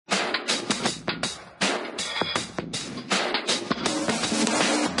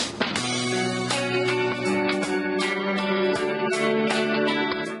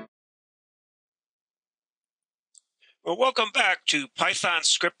Well, welcome back to Python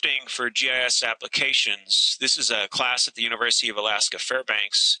scripting for GIS applications. This is a class at the University of Alaska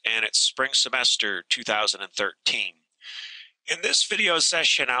Fairbanks, and it's spring semester 2013. In this video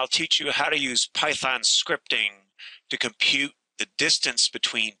session, I'll teach you how to use Python scripting to compute the distance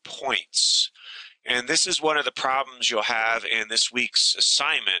between points. And this is one of the problems you'll have in this week's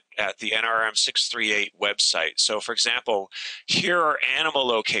assignment at the NRM 638 website. So for example, here are animal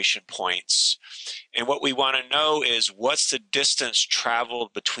location points. And what we want to know is what's the distance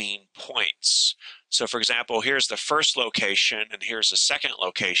traveled between points. So for example, here's the first location and here's the second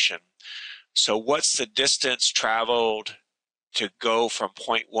location. So what's the distance traveled to go from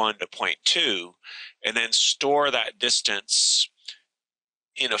point 1 to point 2, and then store that distance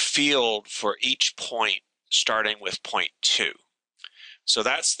in a field for each point starting with point 2. So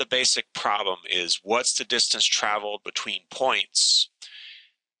that's the basic problem, is what's the distance traveled between points.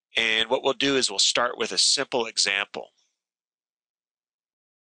 And what we'll do is we'll start with a simple example.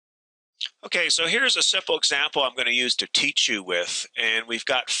 Okay, so here's a simple example I'm going to use to teach you with, and we've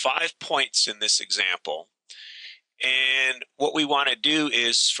got 5 points in this example. And what we want to do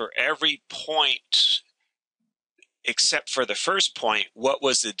is for every point except for the first point, what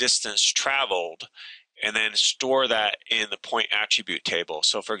was the distance traveled, and then store that in the point attribute table.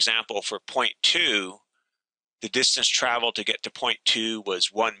 So for example, for point 2, the distance traveled to get to point 2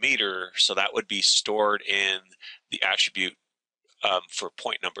 was 1 meter, so that would be stored in the attribute for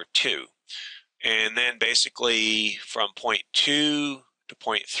point number 2. And then basically from point 2 to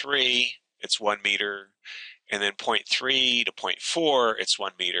point 3, it's 1 meter. And then point 3 to point 4, it's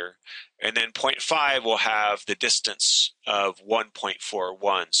 1 meter. And then point 5 will have the distance of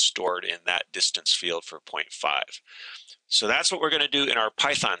 1.41 stored in that distance field for point 5. So that's what we're going to do in our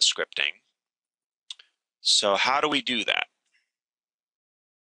Python scripting. So how do we do that?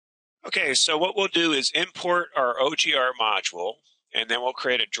 Okay, so what we'll do is import our OGR module, and then we'll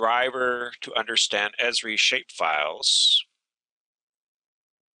create a driver to understand Esri shapefiles.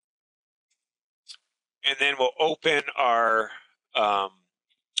 And then we'll open our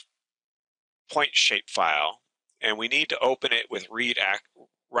point shapefile, and we need to open it with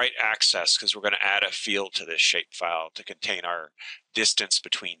write access because we're going to add a field to this shapefile to contain our distance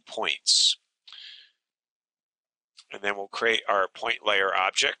between points. And then we'll create our point layer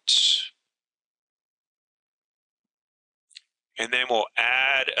object. And then we'll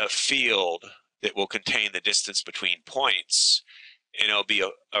add a field that will contain the distance between points. And it'll be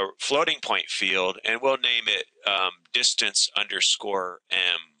a floating point field, and we'll name it distance underscore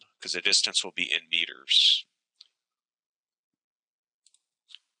m, because the distance will be in meters.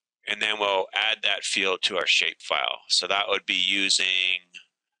 And then we'll add that field to our shapefile. So that would be using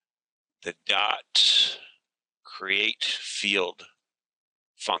the dot create field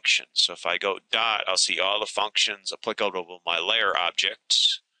function. So if I go dot, I'll see all the functions applicable to my layer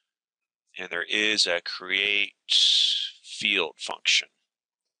object, and there is a create field function,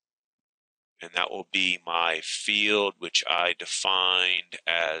 and that will be my field which I defined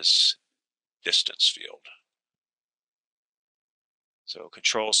as distance field. So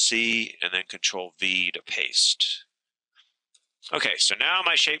Control C and then Control V to paste. Okay, so now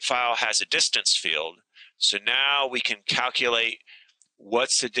my shapefile has a distance field, so now we can calculate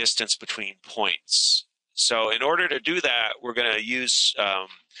what's the distance between points. So in order to do that, we're going to use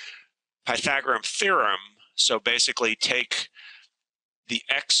Pythagorean Theorem. So basically take the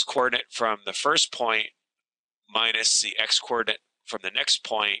x-coordinate from the first point minus the x-coordinate from the next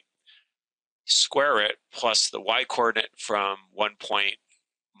point, square it, plus the y-coordinate from one point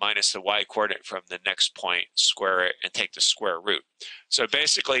minus the y-coordinate from the next point, square it, and take the square root. So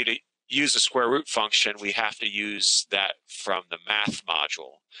basically to use the square root function, we have to use that from the math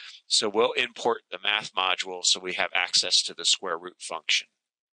module. So we'll import the math module so we have access to the square root function.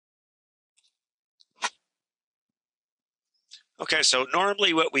 Okay, so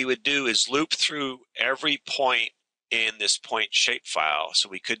normally what we would do is loop through every point in this point shapefile. So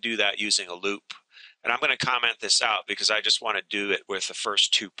we could do that using a loop. And I'm going to comment this out because I just want to do it with the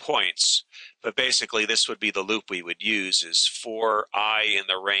first 2 points. But basically this would be the loop we would use, is for I in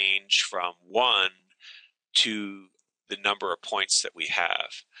the range from 1 to the number of points that we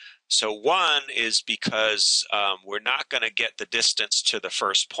have. So 1 is because we're not going to get the distance to the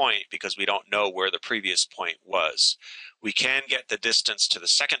first point because we don't know where the previous point was. We can get the distance to the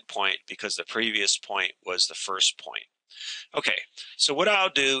second point because the previous point was the first point. Okay, so what I'll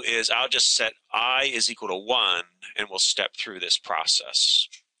do is I'll just set I is equal to 1, and we'll step through this process.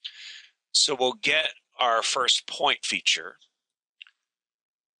 So we'll get our first point feature.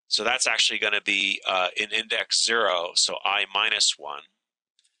 So that's actually going to be in index 0, so I minus 1.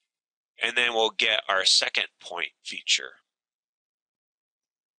 and then we'll get our second point feature.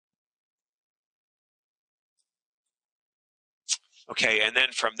 Okay, and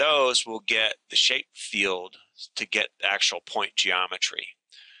then from those, we'll get the shape field to get the actual point geometry.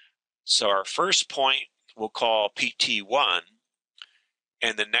 So our first point we'll call PT1,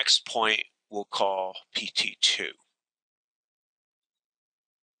 and the next point we'll call PT2.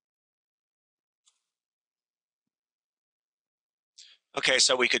 Okay,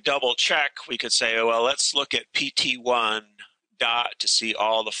 so we could double check. We could say, oh, well, let's look at PT1 dot to see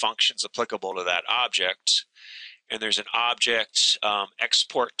all the functions applicable to that object. And there's an object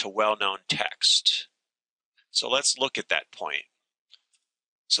export to well-known text. So let's look at that point.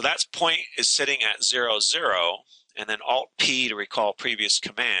 So that point is sitting at 0, 0, and then Alt-P to recall previous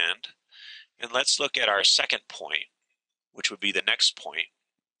command. And let's look at our second point, which would be the next point.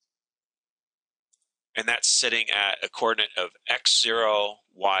 And that's sitting at a coordinate of x0,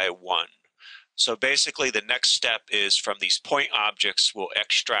 y1. So basically the next step is from these point objects, we'll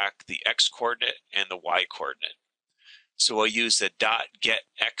extract the x coordinate and the y coordinate. So we'll use the dot get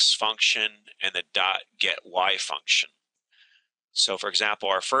x function and the dot get y function. So for example,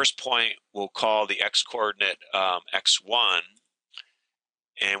 our first point, we'll call the x coordinate x1,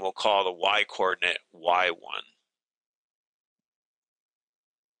 and we'll call the y coordinate y1.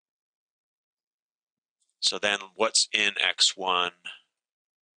 So then what's in x1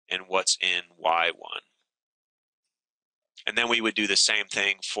 and what's in y1? And then we would do the same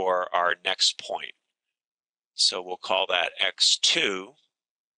thing for our next point. So we'll call that x2,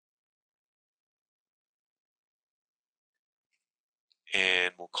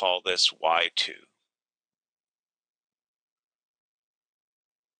 and we'll call this y2.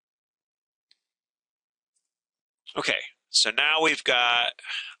 Okay, so now we've got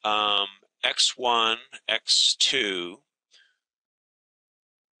x1, x2,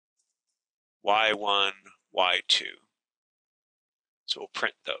 y1, y2. So we'll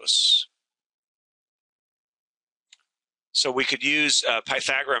print those. So we could use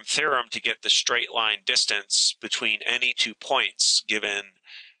Pythagorean Theorem to get the straight line distance between any 2 points given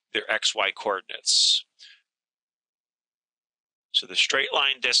their xy coordinates. So the straight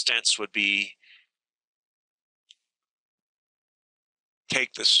line distance would be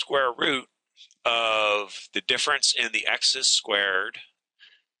take the square root of the difference in the x's squared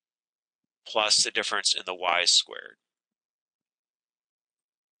plus the difference in the y squared.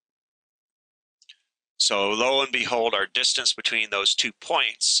 So lo and behold, our distance between those 2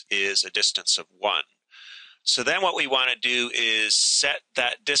 points is a distance of 1. So then what we want to do is set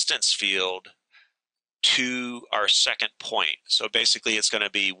that distance field to our second point. So basically it's going to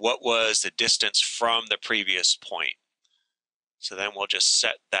be what was the distance from the previous point. So then we'll just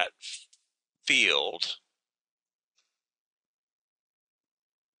set that field,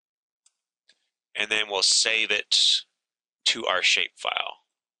 and then we'll save it to our shapefile.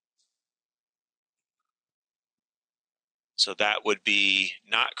 So that would be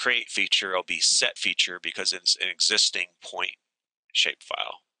not create feature, it'll be set feature because it's an existing point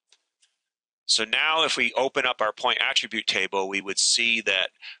shapefile. So now if we open up our point attribute table, we would see that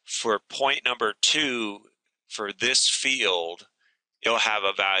for point number 2, for this field, it'll have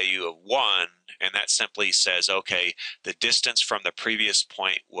a value of 1, and that simply says, okay, the distance from the previous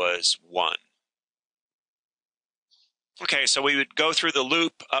point was 1. Okay, so we would go through the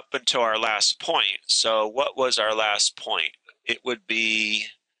loop up until our last point. So what was our last point? It would be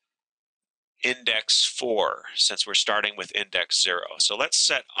index 4, since we're starting with index 0. So let's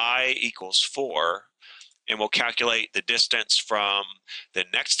set I equals 4, and we'll calculate the distance from the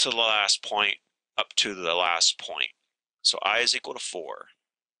next to the last point up to the last point. So I is equal to 4.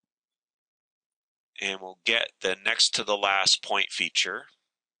 And we'll get the next to the last point feature,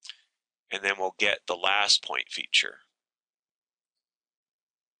 and then we'll get the last point feature.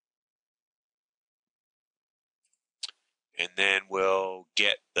 And then we'll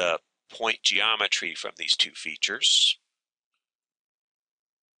get the point geometry from these 2 features.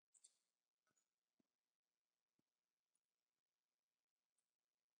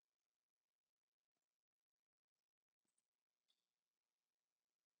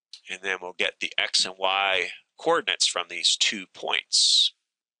 And then we'll get the x and y coordinates from these 2 points.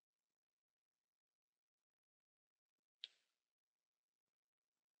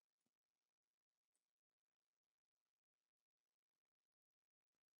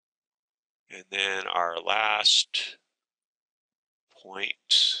 And then our last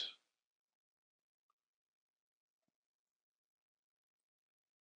point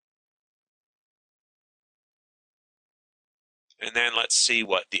and then let's see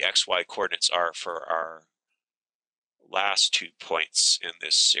what the xy coordinates are for our last 2 points in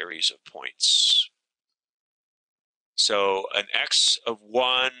this series of points. So an x of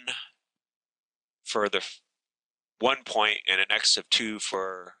 1 for the 1 point and an x of 2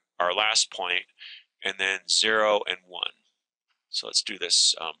 for our last point, and then 0 and 1. So let's do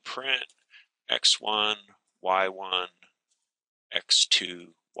this. Print x1, y1, x2,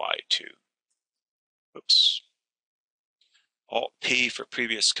 y2. Oops. Alt-P for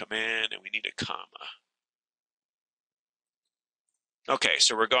previous command, and we need a comma. Okay,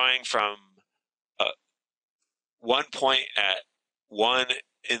 so we're going from 1 point at 1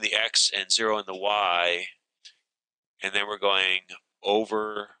 in the x and 0 in the y, and then we're going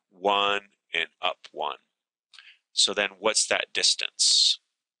over 1 and up 1. So then what's that distance?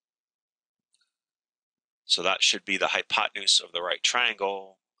 So that should be the hypotenuse of the right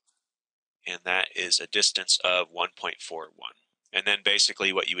triangle, and that is a distance of 1.41. And then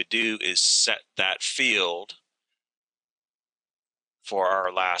basically what you would do is set that field for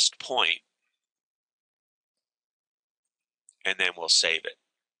our last point, and then we'll save it.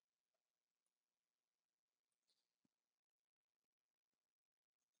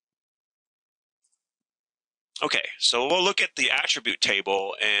 Okay, so we'll look at the attribute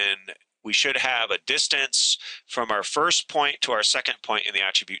table, and we should have a distance from our first point to our second point in the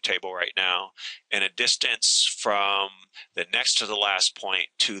attribute table right now, and a distance from the next to the last point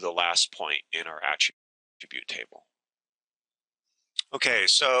to the last point in our attribute table. Okay,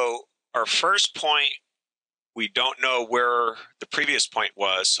 so our first point, we don't know where the previous point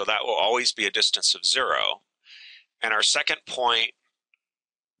was, so that will always be a distance of 0. And our second point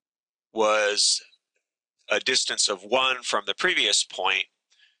was a distance of 1 from the previous point,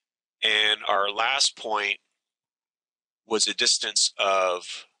 and our last point was a distance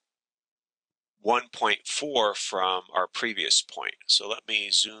of 1.4 from our previous point. So let me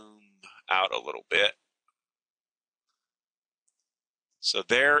zoom out a little bit. So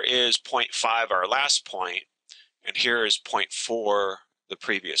there is 0.5, our last point, and here is 0.4, the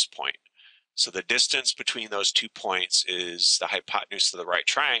previous point. So the distance between those 2 points is the hypotenuse of the right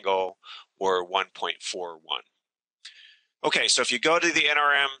triangle, or 1.41. Okay, so if you go to the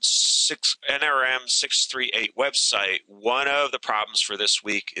NRM 638 website, one of the problems for this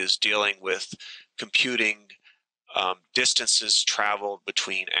week is dealing with computing distances traveled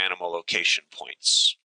between animal location points.